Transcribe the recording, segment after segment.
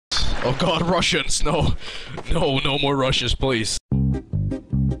Oh god, Russians! No, no more Russians, please.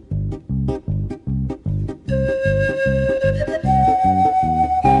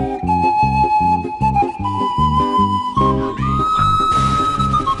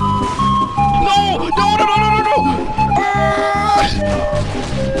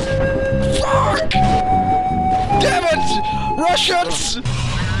 Fuck! Damn it! Russians!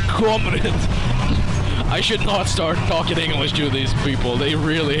 Comrade! I should not start talking English to these people. They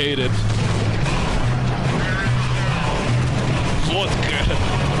really hate it. Vodka!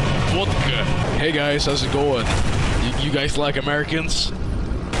 Vodka! Hey guys, how's it going? You guys like Americans?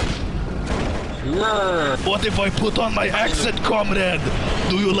 Yeah. What if I put on my accent, comrade?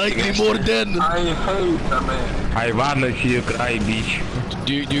 Do you like me more than? I hate America. I wanna see you cry, bitch.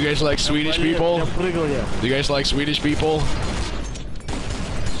 Do you guys like Swedish people? Do you guys like Swedish people?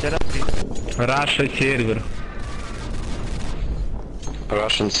 Shut up, bitch. Russia server.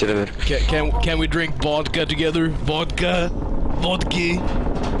 Russian server. Can we drink vodka together? Vodka? Vodka?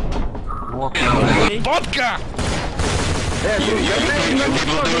 Vodka!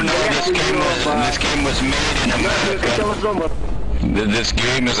 This game was made in America. This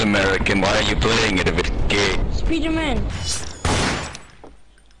game is American. Why are you playing it if it's gay? Spiderman.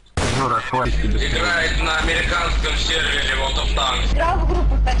 Играет на американском сервере World of Tanks. Играл в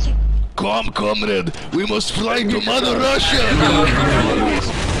группу, кстати. Come, comrade, we must fly to Mother Russia!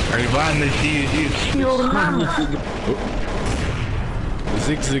 I wanna see you.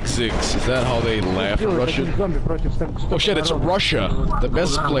 Zig zig zigs, is that how they laugh in Russian? Oh shit, it's Russia, the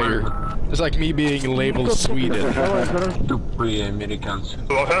best player. It's like me being labeled Sweden. Тупые американцы.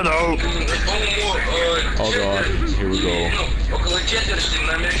 Oh, hello. Oh god, here we go. Около четверти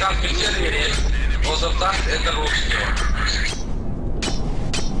на американском сервере World of Tanks это русские.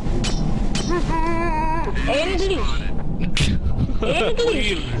 English.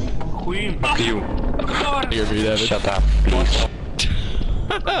 English. Fuck you. Hear me, David? Shut up, please.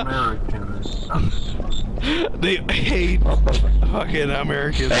 Americans sucks. They hate fucking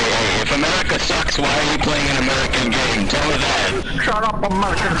Americans. Hey, if America sucks, why are we playing an American game? Tell me that. Shut up,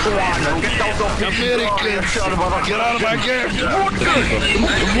 American flag. Get out of Americans! Get out of my game!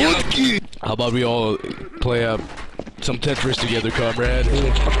 Vodka! How about we all play some Tetris together, comrade?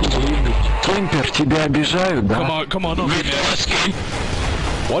 Кемпер, тебя обижают, да? Come on, don't be mad.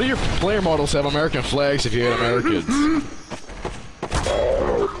 Why do your player models have American flags if you hate Americans?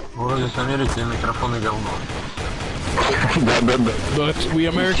 Вроде с Америки микрофоны говно. But we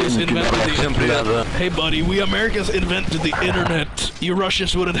Americans invented the internet. Hey buddy, we Americans invented the internet. You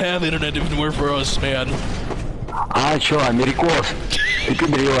Russians wouldn't have internet if it weren't for us, man. А чё, америкос? Ты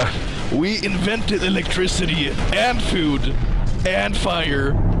педрила. We invented electricity and food and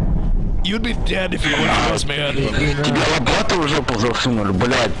fire. You'd be dead if you weren't for us, man. Тебя лопату в жопу засунули,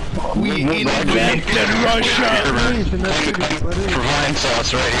 блядь. We invented Russia! For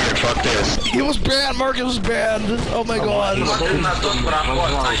Vinesauce right here, fuck this. It was bad, Marcus was bad. Oh my god.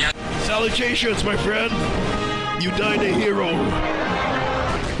 Salutations, my friend. You died a hero.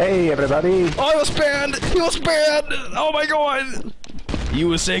 Hey, everybody. Oh, it was bad. He was bad. Oh my god.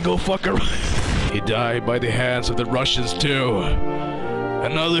 USA, go fuck her. He died by the hands of the Russians too.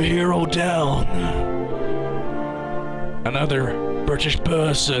 Another hero down. Another British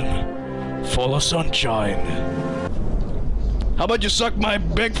person full of sunshine. How about you suck my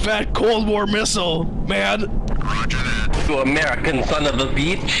big fat Cold War missile, man? You American son of a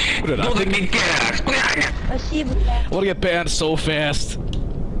bitch. Don't let me gas. Спасибо. I wanna get banned so fast.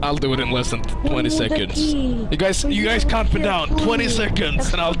 I'll do it in less than 20 seconds. You guys count me down. 20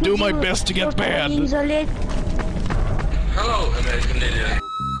 seconds and I'll do my best to get banned. Hello, American idiot.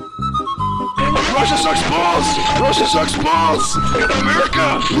 Russia sucks balls! Russia sucks balls!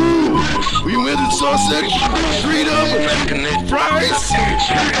 America! Woo! We invented sausage! Freedom! Fries!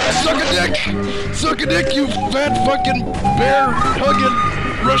 Suck a dick! Suck a dick, you fat fucking bear-hugging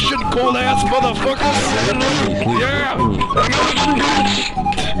Russian cold-ass motherfuckers! Yeah!